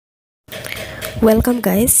Welcome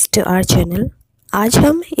guys to our channel. आज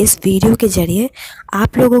हम इस वीडियो के ज़रिए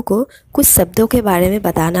आप लोगों को कुछ शब्दों के बारे में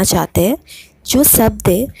बताना चाहते हैं जो शब्द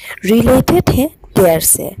रिलेटेड है देयर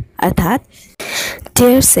से, अर्थात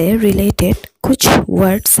देयर से रिलेटेड कुछ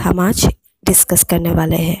वर्ड्स हम आज डिस्कस करने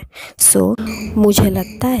वाले हैं। मुझे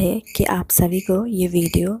लगता है कि आप सभी को ये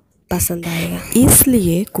वीडियो पसंद आएगा।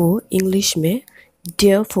 इसलिए को इंग्लिश में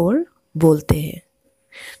देयरफॉर बोलते हैं।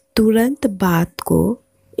 तुरंत बात को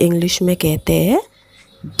इंग्लिश में कहते हैं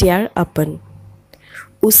देयर अपन।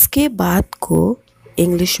 उसके बाद को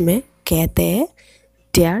इंग्लिश में कहते हैं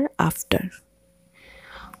देयर आफ्टर।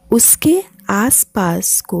 उसके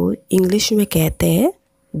आसपास को इंग्लिश में कहते हैं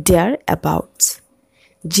देयर अबाउट्स।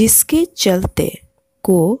 जिसके चलते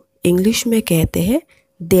को इंग्लिश में कहते हैं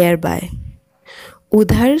देयर बाय।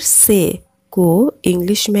 उधर से को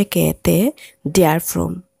इंग्लिश में कहते हैं देयर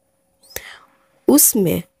फ्रॉम।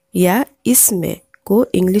 उसमें या इसमें को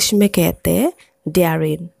इंग्लिश में कहते हैं देयर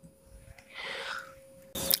इन।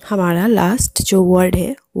 हमारा लास्ट जो वर्ड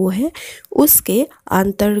है वो है उसके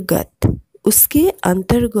अंतर्गत। उसके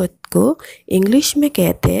अंतर्गत को इंग्लिश में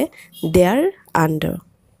कहते हैं देयर अंडर।